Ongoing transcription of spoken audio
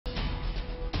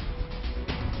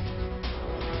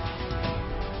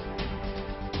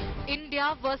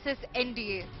India versus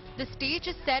NDA. The stage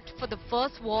is set for the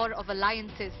first war of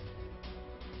alliances.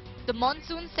 The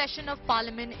Monsoon Session of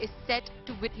Parliament is set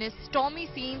to witness stormy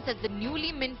scenes as the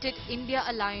newly minted India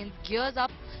alliance gears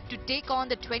up to take on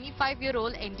the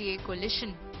 25-year-old NDA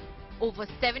coalition. Over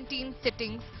 17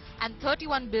 sittings and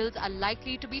 31 bills are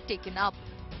likely to be taken up.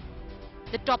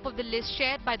 The top of the list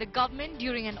shared by the government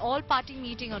during an all-party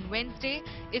meeting on Wednesday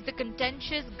is the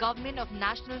contentious Government of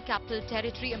National Capital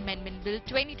Territory Amendment Bill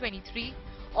 2023,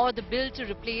 or the bill to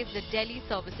replace the Delhi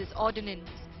Services Ordinance.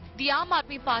 The Aam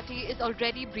Aadmi Party is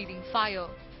already breathing fire.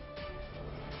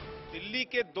 Delhi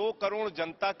के 2 करोड़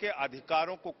जनता के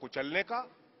अधिकारों को कुचलने का,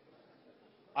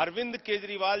 अरविंद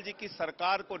केजरीवाल जी की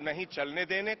सरकार को नहीं चलने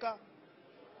देने का,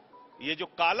 ये जो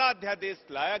काला अध्यादेश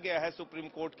लाया गया है सुप्रीम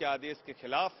कोर्ट के आदेश के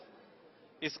खिलाफ,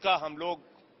 इसका हम लोग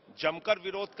जमकर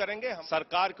विरोध करेंगे।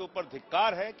 सरकार के ऊपर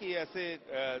धिक्कार है कि ऐसे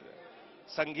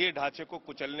संघीय ढांचे को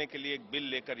कुचलने के लिए एक बिल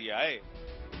लेकर ये आए।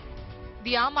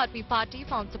 The Aam Aadmi Party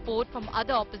found support from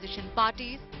other opposition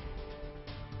parties.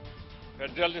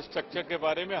 Federal structure के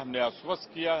बारे में हमने आश्वस्त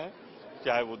किया है,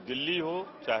 चाहे वो दिल्ली हो,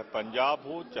 चाहे पंजाब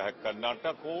हो, चाहे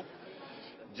कर्नाटक हो,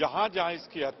 जहां जहां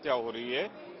इसकी हत्या हो रही है,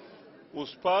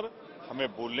 उस पर हमें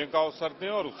बोलने का अवसर दें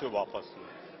और उसे वापस लें।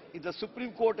 If the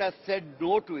Supreme Court has said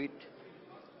no to it,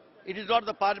 it is not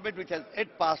the Parliament which has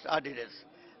yet passed ordinance.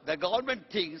 The government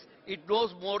thinks it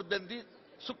knows more than the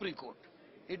Supreme Court.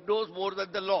 It knows more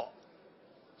than the law.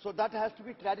 So that has to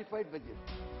be clarified with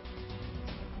it.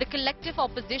 The collective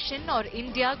opposition or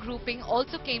India grouping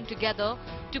also came together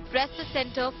to press the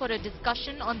centre for a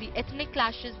discussion on the ethnic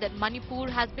clashes that Manipur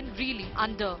has been reeling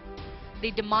under.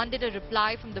 They demanded a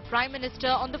reply from the Prime Minister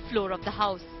on the floor of the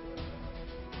House.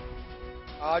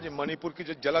 आज मणिपुर की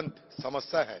जो ज्वलंत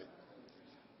समस्या है,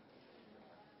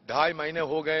 2.5 महीने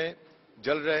हो गए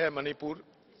जल रहे हैं मणिपुर।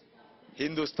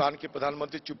 हिंदुस्तान के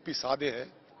प्रधानमंत्री चुप्पी साधे हैं,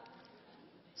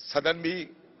 सदन भी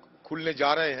खुलने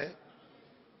जा रहे हैं,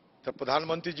 तो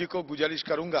प्रधानमंत्री जी को गुजारिश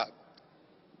करूंगा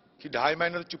कि 2.5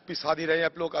 महीने चुप्पी साधी रहे हैं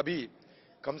आप लोग, अभी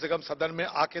कम से कम सदन में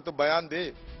आके तो बयान दे।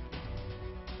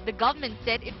 The government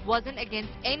said it wasn't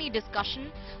against any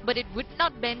discussion, but it would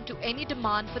not bend to any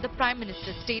demand for the Prime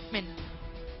Minister's statement.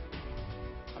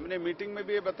 हमने मीटिंग में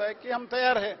भी ये बताया कि हम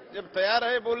तैयार हैं। जब तैयार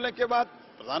है बोलने के बाद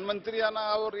प्रधानमंत्री आना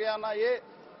और ये आना, ये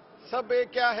सब ये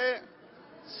क्या है,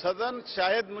 सदन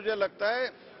शायद मुझे लगता है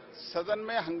सदन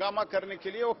में हंगामा करने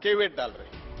के लिए वो केवेट डाल रहे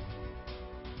हैं।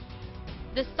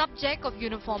 The subject of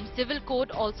Uniform Civil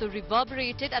Code also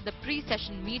reverberated at the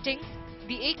pre-session meetings.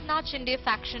 The Eknath Shinde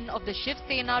faction of the Shiv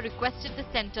Sena requested the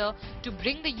centre to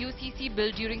bring the UCC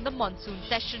bill during the monsoon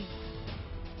session.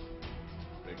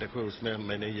 बैठक में उसमें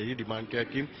मैंने यही demand किया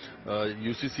कि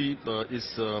UCC इस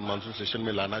monsoon session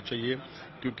में लाना चाहिए,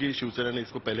 क्योंकि शिवसेना ने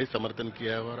इसको पहले ही समर्थन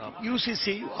किया है। और UCC,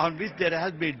 on which there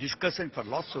has been discussion for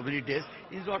last so many days,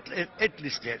 is not yet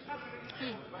listed.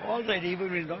 All right,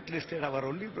 even we not listed, our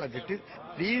only project is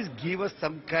please give us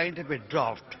some kind of a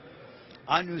draft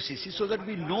on UCC so that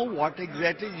we know what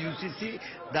exactly UCC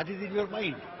that is in your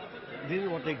mind. This is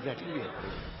what exactly we are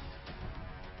doing.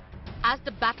 As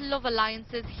the battle of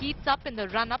alliances heats up in the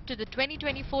run-up to the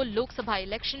 2024 Lok Sabha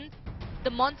elections, the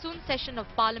monsoon session of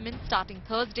Parliament starting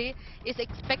Thursday is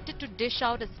expected to dish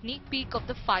out a sneak peek of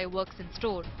the fireworks in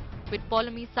store. With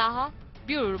Paulami Saha,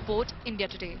 Bureau Report, India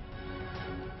Today.